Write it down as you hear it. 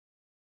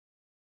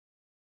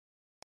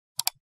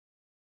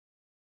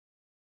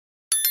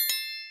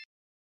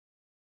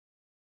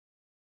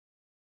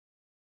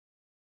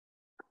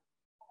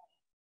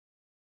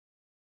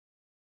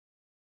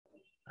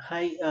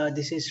Hi,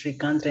 this is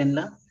Srikanth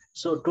Renla.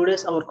 So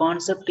today's our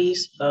concept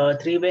is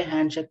three-way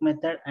handshake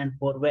method and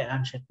four-way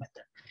handshake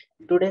method.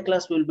 Today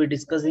class we'll be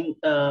discussing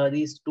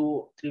these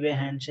two three-way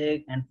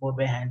handshake and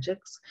four-way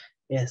handshakes.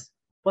 Yes.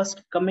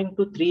 First, coming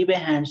to three-way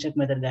handshake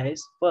method,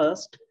 guys.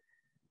 First,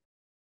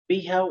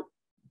 we have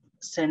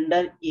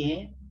sender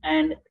A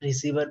and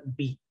receiver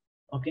B.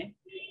 Okay.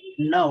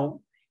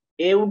 Now,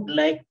 A would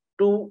like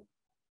to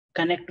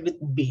connect with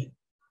B.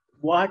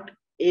 What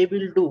A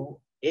will do?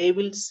 A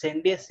will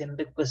send a send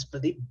request to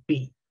the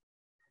B.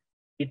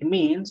 It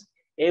means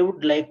A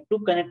would like to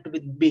connect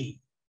with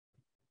B.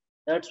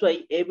 That's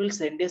why A will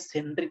send a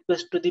send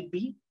request to the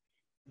B.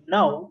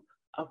 Now,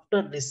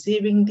 after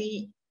receiving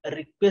the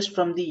request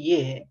from the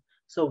A,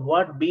 so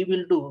what B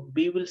will do?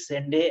 B will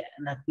send an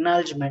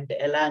acknowledgement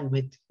along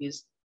with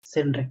his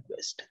send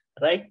request,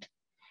 right?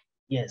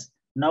 Yes.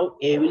 Now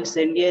A will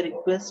send a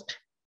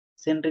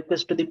send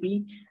request to the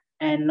B,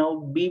 and now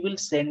B will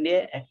send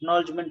a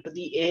acknowledgement to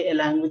the A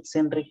along with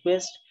send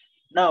request.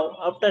 Now,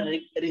 after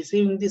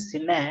receiving the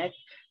SYNAC,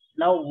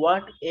 now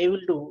what A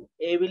will do?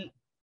 A will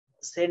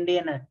send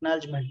an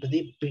acknowledgement to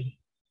the B.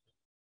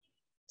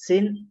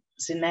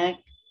 SYNAC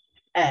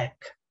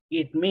ACK.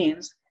 It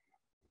means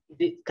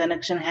the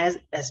connection has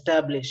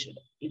established.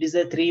 It is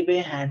a three-way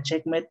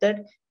handshake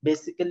method.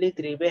 Basically,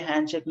 three-way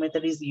handshake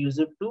method is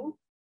used to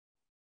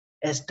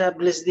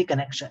establish the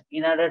connection.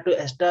 In order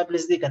to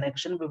establish the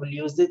connection, we will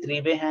use the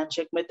three-way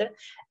handshake method,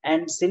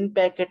 and SYN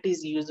packet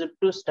is used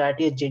to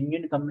start a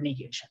genuine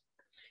communication.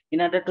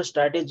 In order to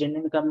start a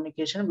genuine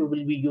communication, we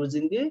will be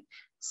using the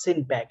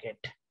SYN packet.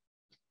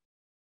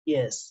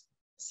 Yes,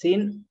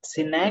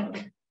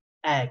 SYNAC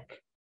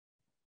ACK.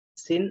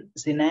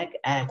 SYNAC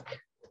ACK.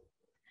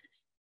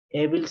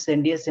 A will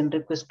send a send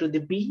request to the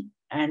B,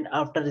 and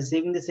after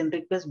receiving the send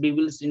request, B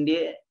will send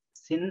a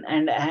SYN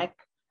and ACK,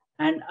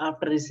 and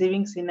after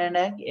receiving SYN and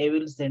ACK, A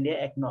will send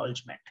a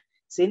acknowledgement.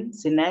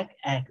 SYNAC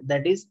ACK,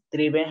 that is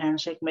three-way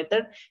handshake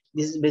method.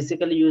 This is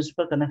basically used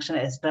for connection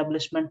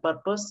establishment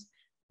purpose.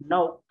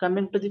 Now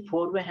coming to the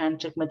four-way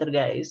handshake method,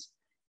 guys.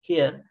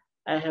 Here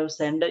I have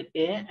sender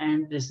A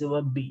and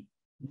receiver B.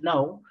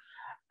 Now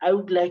I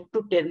would like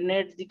to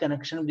terminate the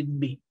connection with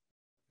B.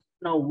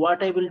 Now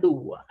what I will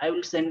do, I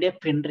will send a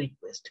FIN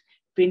request.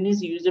 FIN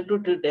is used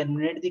to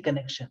terminate the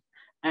connection,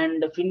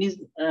 and FIN is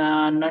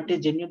not a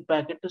genuine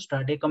packet to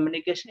start a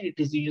communication. It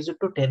is used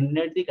to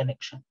terminate the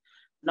connection.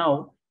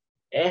 Now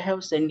I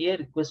have sent a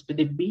request to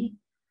the B.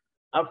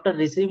 After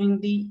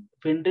receiving the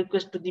FIN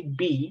request to the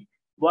B,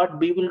 what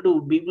B will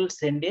do? B will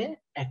send a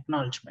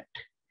acknowledgement,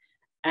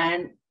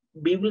 and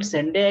B will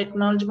send a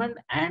acknowledgement,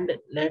 and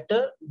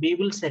later B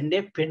will send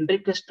a FIN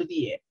request to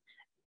the A.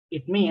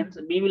 It means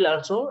B will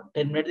also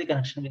terminate the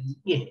connection with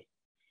A.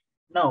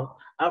 Now,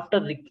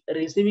 after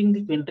receiving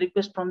the FIN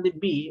request from the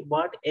B,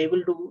 what A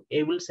will do?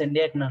 A will send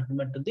a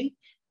acknowledgement to the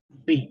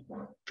B.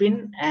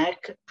 FIN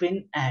ACK.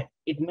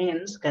 It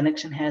means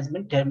connection has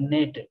been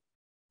terminated.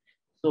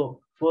 So,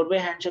 four-way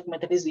handshake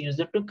method is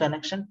used to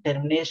connection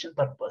termination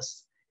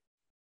purpose.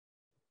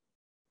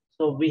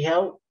 So we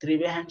have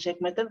three-way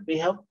handshake method, we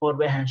have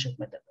four-way handshake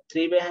method.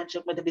 Three-way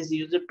handshake method is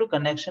used to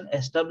connection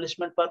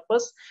establishment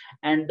purpose,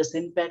 and the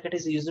SYN packet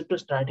is used to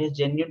start a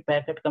genuine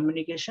packet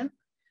communication,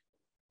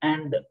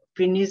 and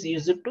FIN is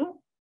used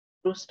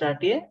to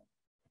start a,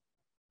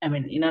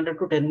 in order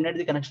to terminate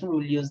the connection, we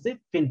will use the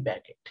FIN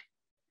packet.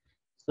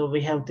 So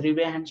we have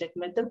three-way handshake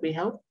method, we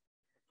have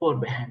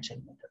four-way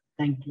handshake method.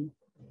 Thank you.